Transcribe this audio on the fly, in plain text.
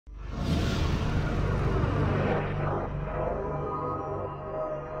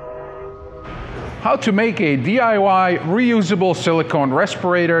How to make a DIY reusable silicone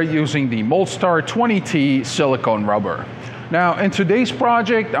respirator using the Moldstar 20T silicone rubber. Now in today's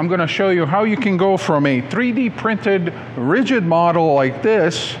project, I'm going to show you how you can go from a 3D printed rigid model like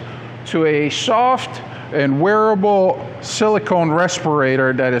this to a soft and wearable silicone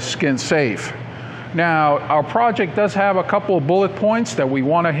respirator that is skin safe. Now, our project does have a couple of bullet points that we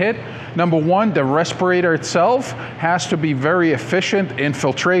want to hit. Number one, the respirator itself has to be very efficient in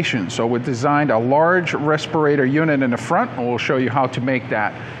filtration. So we designed a large respirator unit in the front, and we'll show you how to make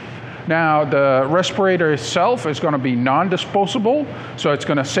that. Now, the respirator itself is going to be non-disposable, so it's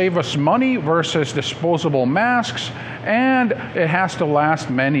going to save us money versus disposable masks, and it has to last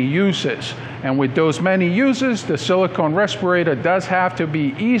many uses. And with those many uses, the silicone respirator does have to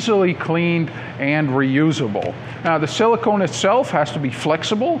be easily cleaned and reusable. Now, the silicone itself has to be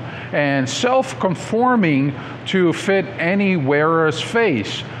flexible and self-conforming to fit any wearer's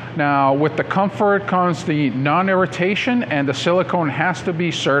face. Now, with the comfort comes the non-irritation, and the silicone has to be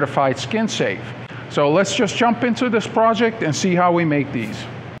certified skin safe. So let's just jump into this project and see how we make these.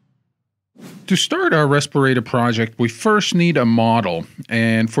 To start our respirator project, we first need a model,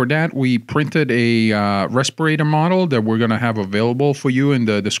 and for that we printed a respirator model that we're going to have available for you in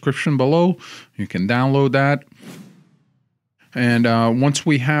the description below. You can download that. And once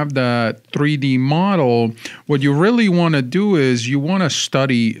we have the 3D model, what you really want to do is you want to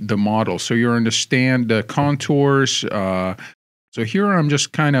study the model so you understand the contours. So here I'm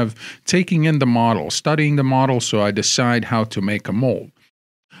just kind of taking in the model, studying the model, so I decide how to make a mold.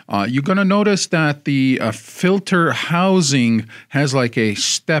 You're going to notice that the filter housing has like a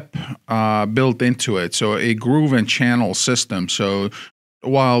step built into it, so a groove and channel system. So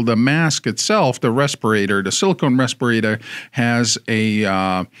while the mask itself, the respirator, the silicone respirator, has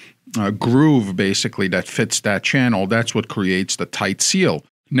a groove basically that fits that channel, that's what creates the tight seal.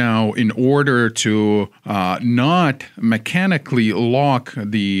 Now, in order to not mechanically lock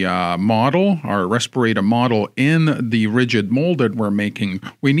the model, our respirator model, in the rigid mold that we're making,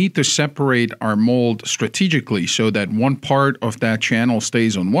 we need to separate our mold strategically so that one part of that channel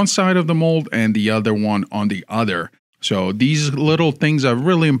stays on one side of the mold and the other one on the other. So these little things are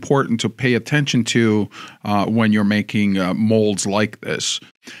really important to pay attention to when you're making molds like this.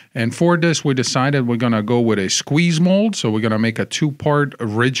 And for this, we decided we're going to go with a squeeze mold. So we're going to make a two-part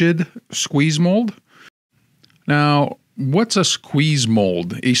rigid squeeze mold. Now, what's a squeeze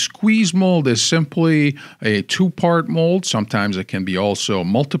mold? A squeeze mold is simply a two-part mold. Sometimes it can be also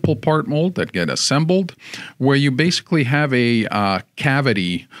multiple part mold that get assembled, where you basically have a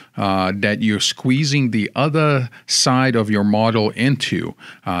cavity that you're squeezing the other side of your model into.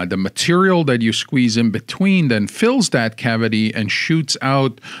 The material that you squeeze in between then fills that cavity and shoots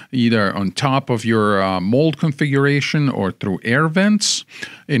out either on top of your mold configuration or through air vents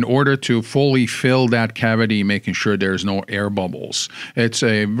in order to fully fill that cavity, making sure there's no air bubbles. It's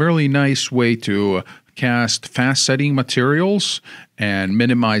a really nice way to cast fast setting materials and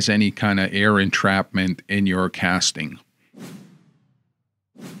minimize any kind of air entrapment in your casting.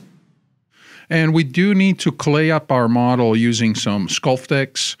 And we do need to clay up our model using some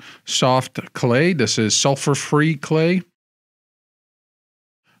Silc-Pig soft clay. This is sulfur-free clay.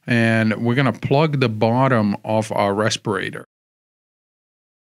 And we're going to plug the bottom of our respirator.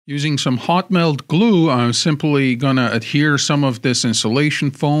 Using some hot melt glue, I'm simply going to adhere some of this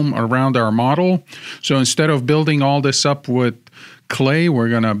insulation foam around our model. So instead of building all this up with clay, we're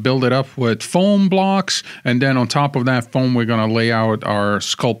going to build it up with foam blocks, and then on top of that foam, we're going to lay out our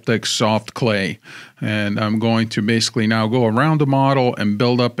Silc-Pig soft clay. And I'm going to basically now go around the model and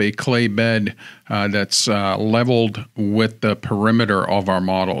build up a clay bed that's leveled with the perimeter of our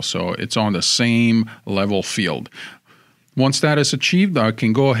model. So it's on the same level field. Once that is achieved, I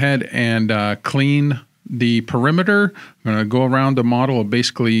can go ahead and clean the perimeter. I'm going to go around the model and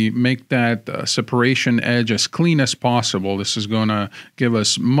basically make that separation edge as clean as possible. This is going to give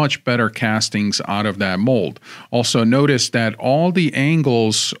us much better castings out of that mold. Also notice that all the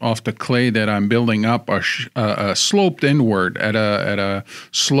angles of the clay that I'm building up are sloped inward at a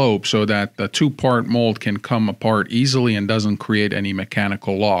slope so that the two-part mold can come apart easily and doesn't create any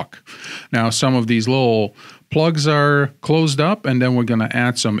mechanical lock. Now, some of these little plugs are closed up, and then we're going to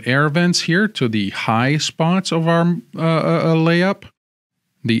add some air vents here to the high spots of our layup.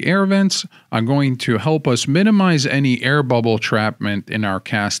 The air vents are going to help us minimize any air bubble trapment in our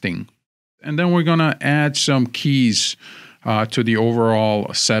casting. And then we're going to add some keys to the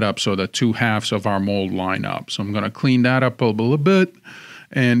overall setup so the two halves of our mold line up. So I'm going to clean that up a little bit,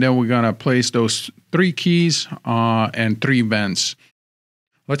 and then we're going to place those 3 keys and 3 vents.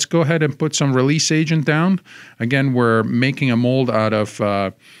 Let's go ahead and put some release agent down. Again, we're making a mold out of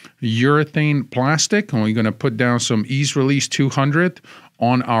urethane plastic, and we're going to put down some Ease Release 200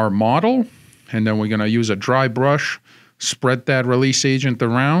 on our model. And then we're going to use a dry brush, spread that release agent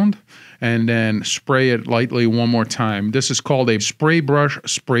around, and then spray it lightly one more time. This is called a spray brush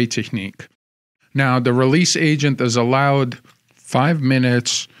spray technique. Now, the release agent is allowed 5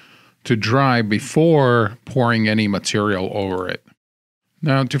 minutes to dry before pouring any material over it.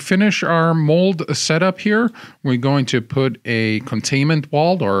 Now, to finish our mold setup here, we're going to put a containment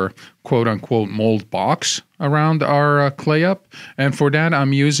wall or quote-unquote mold box around our clay up. And for that,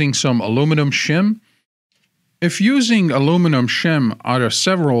 I'm using some aluminum shim. If using aluminum shim out of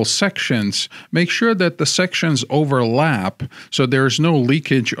several sections, make sure that the sections overlap so there's no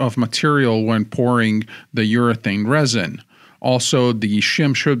leakage of material when pouring the urethane resin. Also, the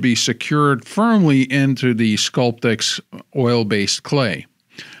shim should be secured firmly into the Silc-Pig oil-based clay.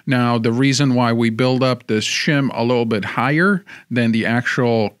 Now, the reason why we build up this shim a little bit higher than the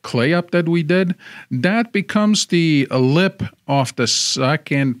actual clay up that we did, that becomes the lip of the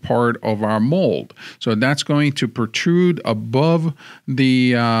second part of our mold. So that's going to protrude above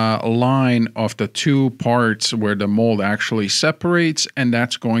the line of the two parts where the mold actually separates, and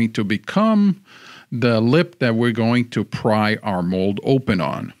that's going to become the lip that we're going to pry our mold open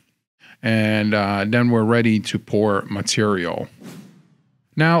on. And then we're ready to pour material.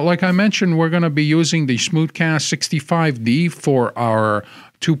 Now, like I mentioned, we're going to be using the Smoothcast 65D for our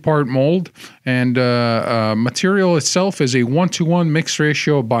two-part mold. And material itself is a 1-to-1 mix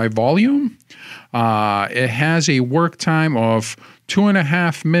ratio by volume. It has a work time of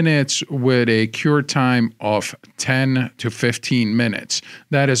 2.5 minutes with a cure time of 10 to 15 minutes.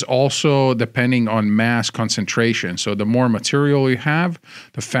 That is also depending on mass concentration. So the more material you have,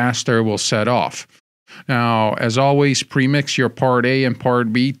 the faster it will set off. Now, as always, premix your part A and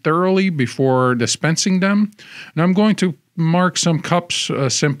part B thoroughly before dispensing them. And I'm going to mark some cups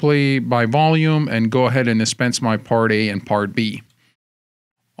simply by volume and go ahead and dispense my part A and part B.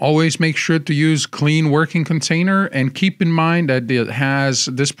 Always make sure to use clean working container, and keep in mind that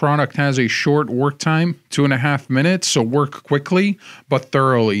this product has a short work time, 2.5 minutes, so work quickly but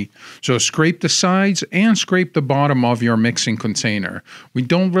thoroughly. So scrape the sides and scrape the bottom of your mixing container. We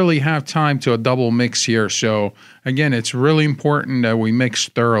don't really have time to a double mix here, so again, it's really important that we mix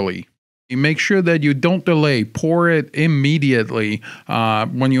thoroughly. Make sure that you don't delay. Pour it immediately.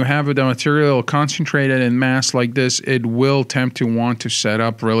 When you have the material concentrated in mass like this, it will tend to want to set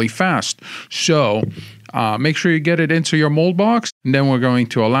up really fast. So make sure you get it into your mold box. And then we're going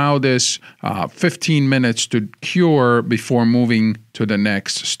to allow this 15 minutes to cure before moving to the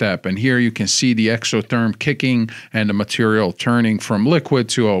next step. And here you can see the exotherm kicking and the material turning from liquid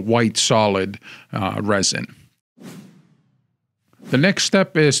to a white solid resin. The next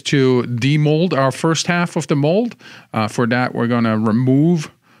step is to demold our first half of the mold. For that, we're going to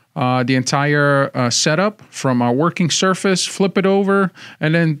remove the entire setup from our working surface, flip it over,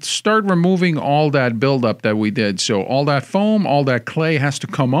 and then start removing all that buildup that we did. So all that foam, all that clay has to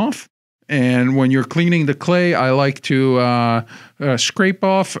come off. And when you're cleaning the clay, I like to scrape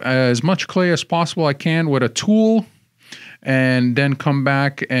off as much clay as possible I can with a tool, and then come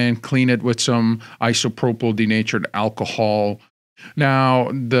back and clean it with some isopropyl denatured alcohol.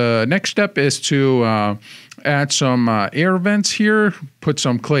 Now, the next step is to add some air vents here, put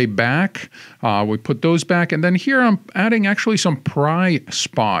some clay back. We put those back, and then here I'm adding actually some pry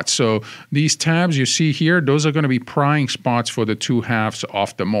spots. So these tabs you see here, those are going to be prying spots for the two halves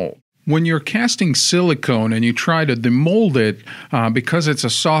of the mold. When you're casting silicone and you try to demold it, because it's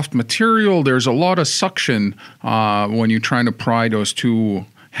a soft material, there's a lot of suction when you're trying to pry those two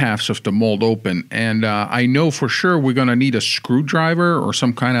halves of the mold open. And I know for sure we're going to need a screwdriver or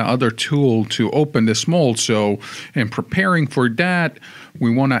some kind of other tool to open this mold. So in preparing for that, we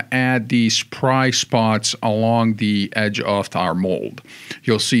want to add these pry spots along the edge of our mold.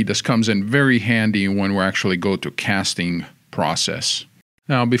 You'll see this comes in very handy when we actually go to casting process.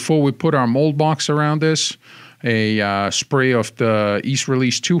 Now, before we put our mold box around this, a spray of the Ease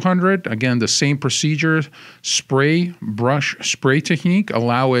Release 200. Again, the same procedure, spray, brush, spray technique.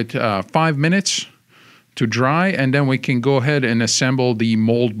 Allow it 5 minutes to dry, and then we can go ahead and assemble the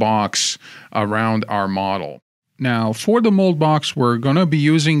mold box around our model. Now, for the mold box, we're going to be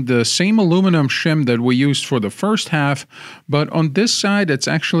using the same aluminum shim that we used for the first half, but on this side, it's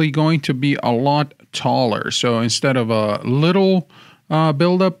actually going to be a lot taller. So instead of a little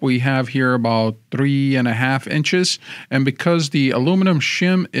buildup, we have here about 3.5 inches. And because the aluminum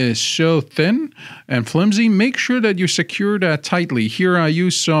shim is so thin and flimsy, make sure that you secure that tightly. Here I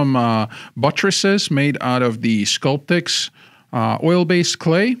use some buttresses made out of the Silc-Pig oil-based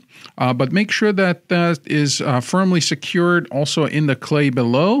clay, but make sure that that is firmly secured also in the clay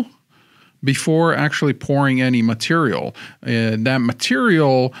below before actually pouring any material. That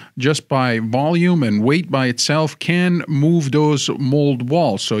material, just by volume and weight by itself, can move those mold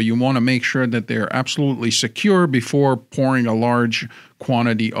walls. So you want to make sure that they're absolutely secure before pouring a large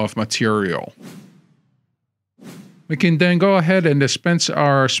quantity of material. We can then go ahead and dispense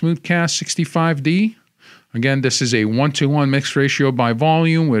our Smoothcast 65D. Again, this is a 1-to-1 mix ratio by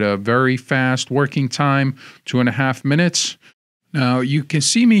volume with a very fast working time, 2.5 minutes. Now, you can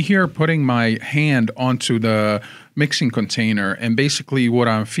see me here putting my hand onto the mixing container, and basically what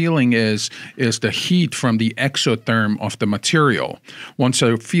I'm feeling is the heat from the exotherm of the material. Once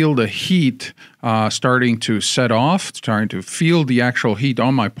I feel the heat starting to set off, starting to feel the actual heat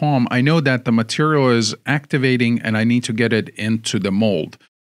on my palm, I know that the material is activating and I need to get it into the mold.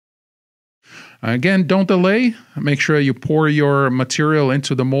 Again, don't delay. Make sure you pour your material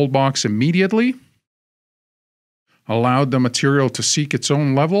into the mold box immediately. Allowed the material to seek its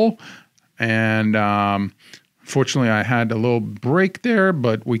own level, and fortunately I had a little break there,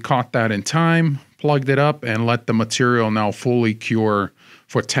 but we caught that in time, plugged it up, and let the material now fully cure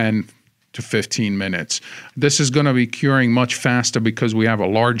for 10 to 15 minutes. This is going to be curing much faster because we have a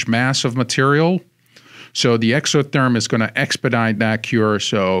large mass of material, so the exotherm is going to expedite that cure,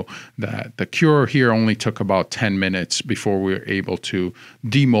 so that the cure here only took about 10 minutes before we were able to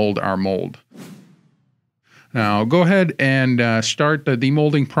demold our mold. Now, go ahead and start the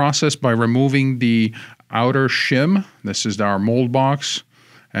demolding process by removing the outer shim. This is our mold box.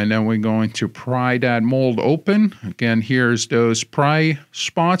 And then we're going to pry that mold open. Again, here's those pry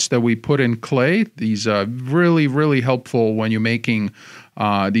spots that we put in clay. These are really, really helpful when you're making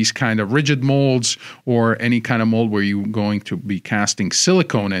these kind of rigid molds or any kind of mold where you're going to be casting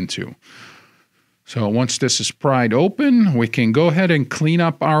silicone into. So once this is pried open, we can go ahead and clean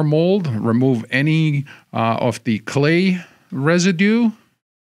up our mold, remove any of the clay residue,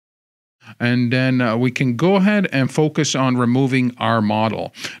 and then we can go ahead and focus on removing our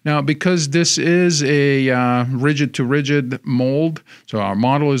model. Now, because this is a rigid to rigid mold, so our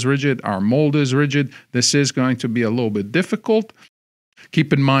model is rigid, our mold is rigid, this is going to be a little bit difficult.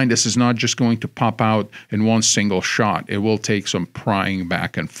 Keep in mind, this is not just going to pop out in one single shot. It will take some prying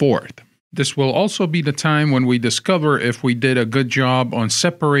back and forth. This will also be the time when we discover if we did a good job on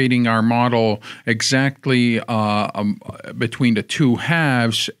separating our model exactly between the two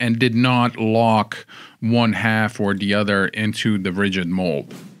halves and did not lock one half or the other into the rigid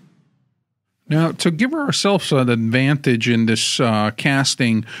mold. Now, to give ourselves an advantage in this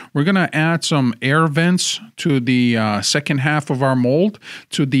casting, we're going to add some air vents to the second half of our mold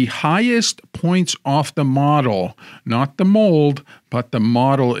to the highest points of the model, not the mold, but the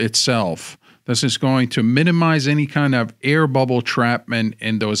model itself. This is going to minimize any kind of air bubble trapment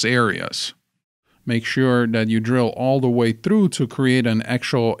in those areas. Make sure that you drill all the way through to create an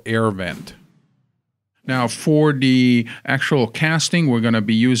actual air vent. Now, for the actual casting, we're going to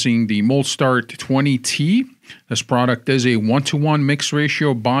be using the MoldStart 20T. This product is a 1-to-1 mix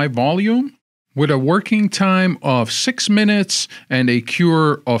ratio by volume with a working time of 6 minutes and a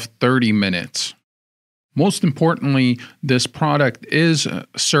cure of 30 minutes. Most importantly, this product is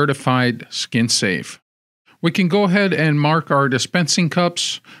certified skin safe. We can go ahead and mark our dispensing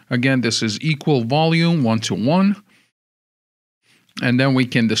cups. Again, this is equal volume, 1-to-1. And then we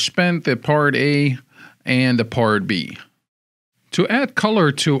can dispense the part A and the part B. To add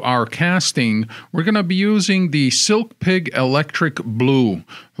color to our casting, we're going to be using the Silc-Pig Electric Blue.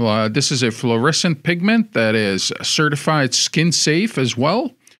 This is a fluorescent pigment that is certified skin safe as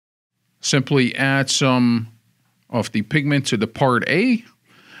well. Simply add some of the pigment to the part A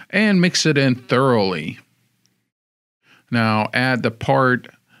and mix it in thoroughly. Now add the part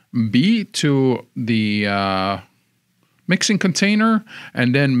B to the mixing container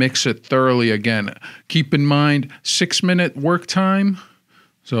and then mix it thoroughly again. Keep in mind 6-minute work time.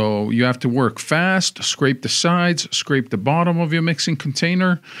 So you have to work fast, scrape the sides, scrape the bottom of your mixing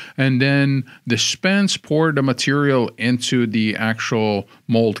container, and then dispense, pour the material into the actual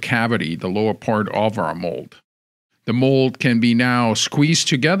mold cavity, the lower part of our mold. The mold can be now squeezed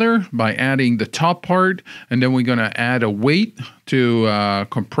together by adding the top part, and then we're going to add a weight to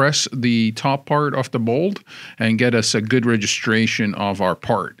compress the top part of the mold and get us a good registration of our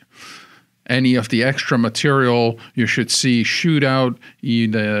part. Any of the extra material you should see shoot out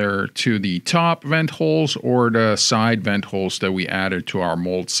either to the top vent holes or the side vent holes that we added to our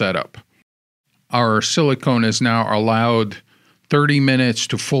mold setup. Our silicone is now allowed 30 minutes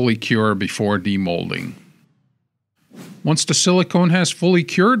to fully cure before demolding. Once the silicone has fully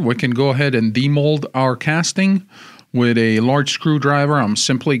cured, we can go ahead and demold our casting. With a large screwdriver, I'm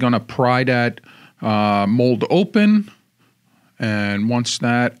simply going to pry that mold open. And once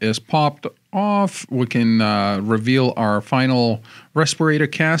that is popped off, we can reveal our final respirator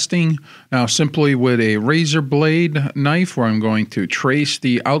casting. Now, simply with a razor blade knife, where I'm going to trace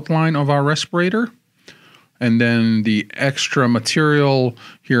the outline of our respirator. And then the extra material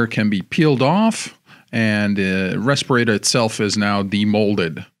here can be peeled off, and the respirator itself is now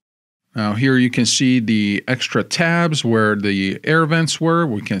demolded. Now here you can see the extra tabs where the air vents were.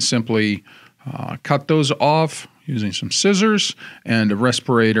 We can simply cut those off using some scissors, and the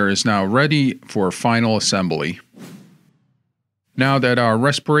respirator is now ready for final assembly. Now that our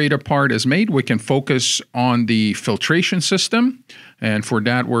respirator part is made, we can focus on the filtration system. And for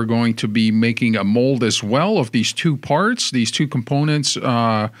that, we're going to be making a mold as well of these two parts. These two components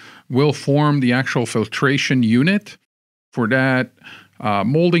will form the actual filtration unit. For that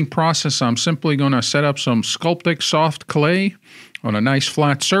molding process, I'm simply going to set up some Silc-Pig soft clay on a nice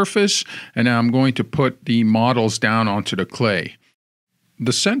flat surface, and now I'm going to put the models down onto the clay.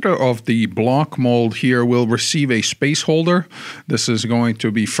 The center of the block mold here will receive a space holder. This is going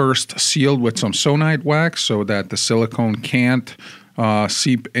to be first sealed with some sonite wax so that the silicone can't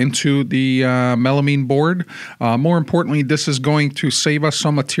seep into the melamine board. More importantly, this is going to save us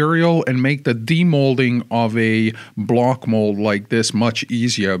some material and make the demolding of a block mold like this much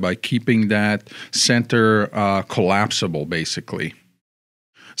easier by keeping that center collapsible, basically.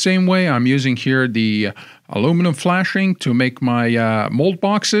 Same way, I'm using here the aluminum flashing to make my mold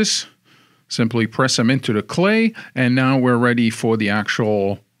boxes. Simply press them into the clay, and now we're ready for the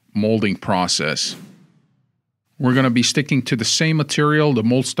actual molding process. We're going to be sticking to the same material. The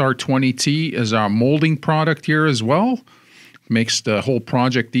Moldstar 20T is our molding product here as well. Makes the whole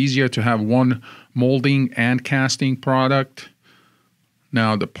project easier to have one molding and casting product.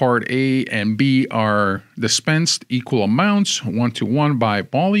 Now the part A and B are dispensed equal amounts, 1:1 by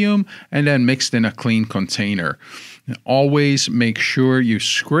volume, and then mixed in a clean container. Always make sure you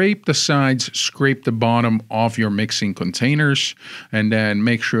scrape the sides, scrape the bottom of your mixing containers, and then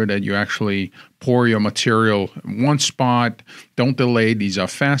make sure that you actually pour your material in one spot. Don't delay. These are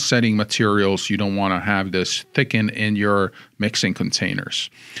fast setting materials. You don't want to have this thicken in your mixing containers.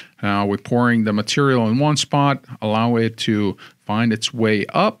 Now we're pouring the material in one spot, allow it to find its way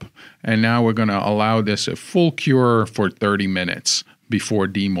up, and now we're going to allow this a full cure for 30 minutes before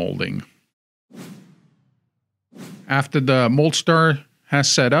demolding. After the Moldstar has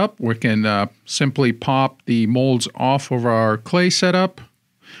set up, we can simply pop the molds off of our clay setup,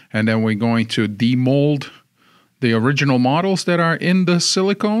 and then we're going to demold the original models that are in the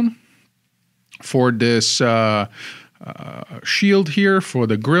silicone. For this shield here, for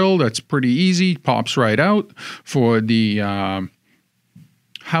the grill, that's pretty easy, pops right out. For the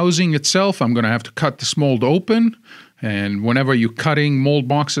housing itself, I'm going to have to cut this mold open. And whenever you're cutting mold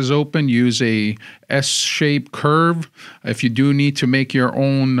boxes open, use a S-shaped curve. If you do need to make your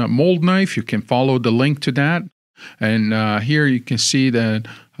own mold knife, you can follow the link to that. And here you can see that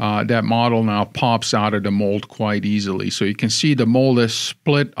that model now pops out of the mold quite easily. So you can see the mold is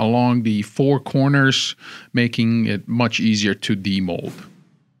split along the four corners, making it much easier to demold.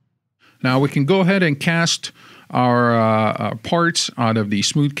 Now we can go ahead and cast our parts out of the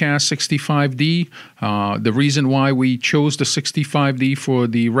Smoothcast 65D. The reason why we chose the 65D for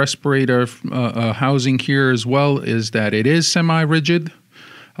the respirator housing here as well is that it is semi-rigid,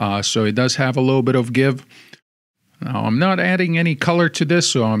 so it does have a little bit of give. Now I'm not adding any color to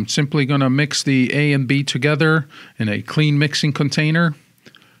this, so I'm simply going to mix the A and B together in a clean mixing container.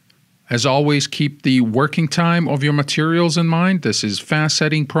 As always, keep the working time of your materials in mind. This is fast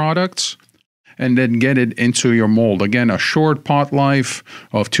setting products. And then get it into your mold. Again, a short pot life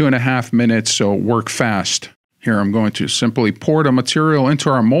of 2.5 minutes, so work fast. Here I'm going to simply pour the material into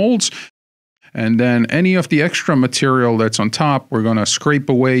our molds, and then any of the extra material that's on top, we're going to scrape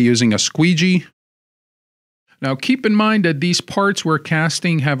away using a squeegee. Now keep in mind that these parts we're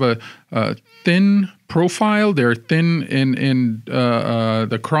casting have a thin profile. They're thin in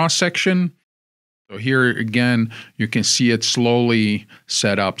the cross section. So here again, you can see it slowly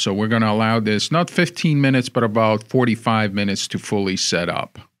set up. So we're going to allow this not 15 minutes, but about 45 minutes to fully set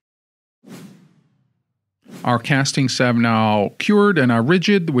up. Our castings have now cured and are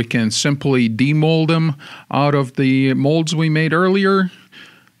rigid. We can simply demold them out of the molds we made earlier.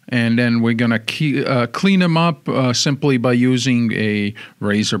 And then we're going to clean them up simply by using a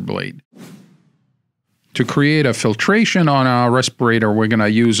razor blade. To create a filtration on our respirator, we're going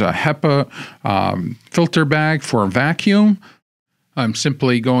to use a HEPA filter bag for vacuum. I'm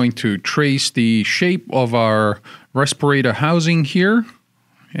simply going to trace the shape of our respirator housing here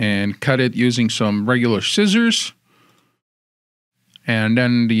and cut it using some regular scissors. and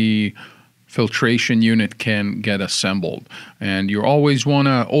then the filtration unit can get assembled. And you always want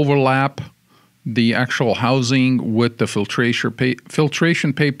to overlap the actual housing with the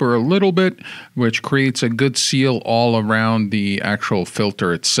filtration paper a little bit, which creates a good seal all around the actual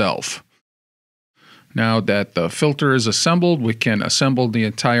filter itself. Now that the filter is assembled, we can assemble the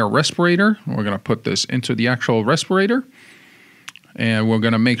entire respirator. We're going to put this into the actual respirator, and we're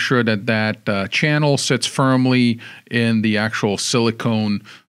going to make sure that that channel sits firmly in the actual silicone.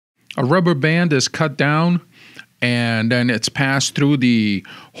 A rubber band is cut down, and then it's passed through the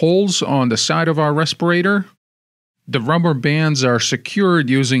holes on the side of our respirator. The rubber bands are secured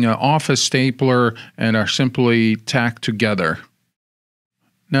using an office stapler and are simply tacked together.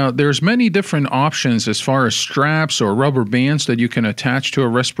 Now, there's many different options as far as straps or rubber bands that you can attach to a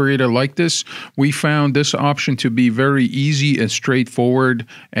respirator like this. We found this option to be very easy and straightforward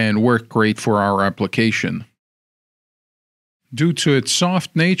and work great for our application. Due to its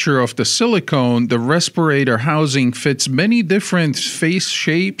soft nature of the silicone, the respirator housing fits many different face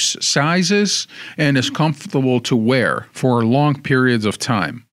shapes, sizes, and is comfortable to wear for long periods of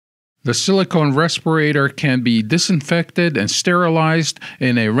time. The silicone respirator can be disinfected and sterilized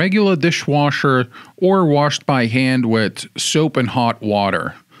in a regular dishwasher or washed by hand with soap and hot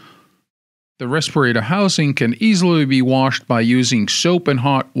water. The respirator housing can easily be washed by using soap and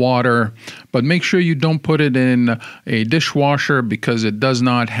hot water, but make sure you don't put it in a dishwasher because it does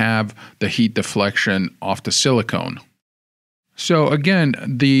not have the heat deflection of the silicone. So again,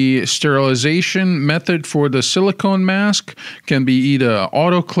 the sterilization method for the silicone mask can be either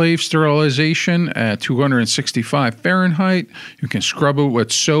autoclave sterilization at 265 Fahrenheit. You can scrub it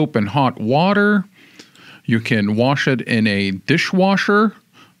with soap and hot water. You can wash it in a dishwasher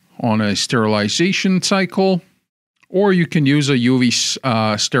on a sterilization cycle, or you can use a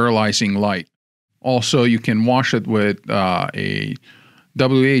UV sterilizing light. Also, you can wash it with a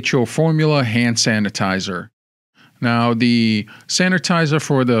WHO formula hand sanitizer. Now, the sanitizer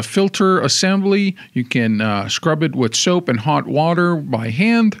for the filter assembly, you can scrub it with soap and hot water by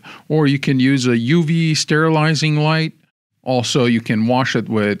hand, or you can use a UV sterilizing light. Also, you can wash it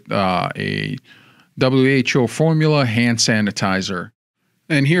with a WHO formula hand sanitizer.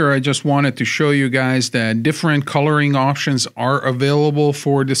 And here I just wanted to show you guys that different coloring options are available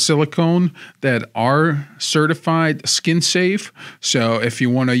for the silicone that are certified skin safe. So if you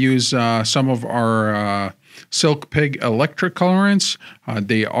want to use some of our Silc-Pig Electric colorants,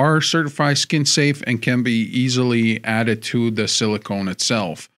 they are certified skin safe and can be easily added to the silicone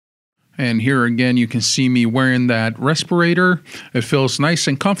itself. And here again, you can see me wearing that respirator. It feels nice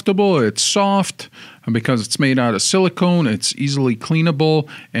and comfortable. It's soft, and because it's made out of silicone, it's easily cleanable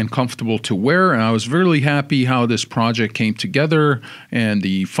and comfortable to wear. And I was really happy how this project came together, and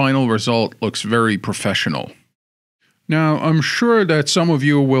the final result looks very professional. Now, I'm sure that some of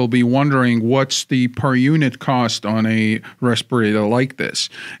you will be wondering what's the per unit cost on a respirator like this.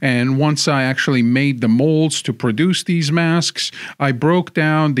 And once I actually made the molds to produce these masks, I broke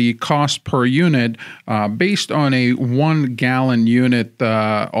down the cost per unit based on a 1 gallon unit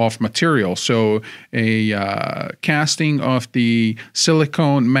of material. So a casting of the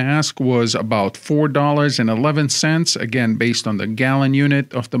silicone mask was about $4.11, again, based on the gallon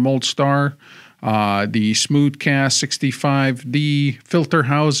unit of the mold star. The smooth cast 65D filter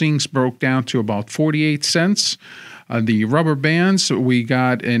housings broke down to about 48 cents. The rubber bands we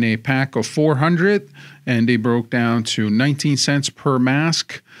got in a pack of 400, and they broke down to 19 cents per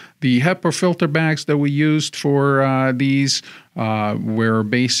mask. The HEPA filter bags that we used for these we're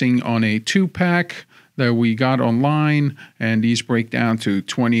basing on a 2-pack that we got online, and these break down to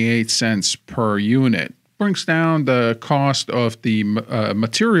 28 cents per unit. Brings down the cost of the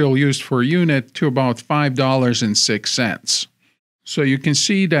material used for a unit to about $5.06. So you can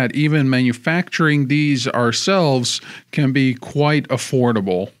see that even manufacturing these ourselves can be quite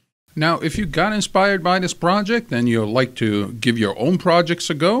affordable. Now, if you got inspired by this project and you'd like to give your own projects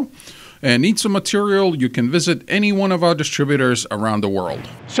a go and need some material, you can visit any one of our distributors around the world.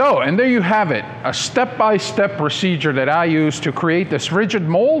 So, and there you have it, a step-by-step procedure that I use to create this rigid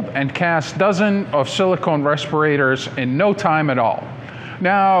mold and cast dozens of silicone respirators in no time at all.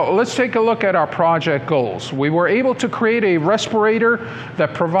 Now, let's take a look at our project goals. We were able to create a respirator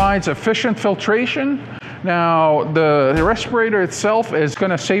that provides efficient filtration. Now, the respirator itself is going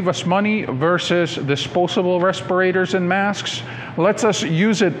to save us money versus disposable respirators and masks. Lets us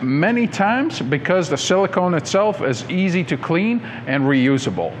use it many times because the silicone itself is easy to clean and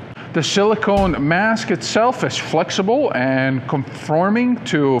reusable. The silicone mask itself is flexible and conforming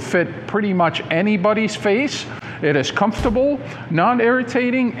to fit pretty much anybody's face. It is comfortable,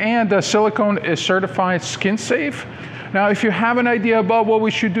 non-irritating, and the silicone is certified skin safe. Now, if you have an idea about what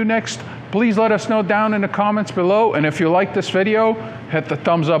we should do next, please let us know down in the comments below. And if you like this video, hit the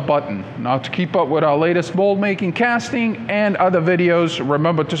thumbs up button. Now, to keep up with our latest mold making, casting, and other videos,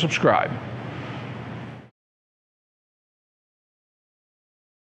 remember to subscribe.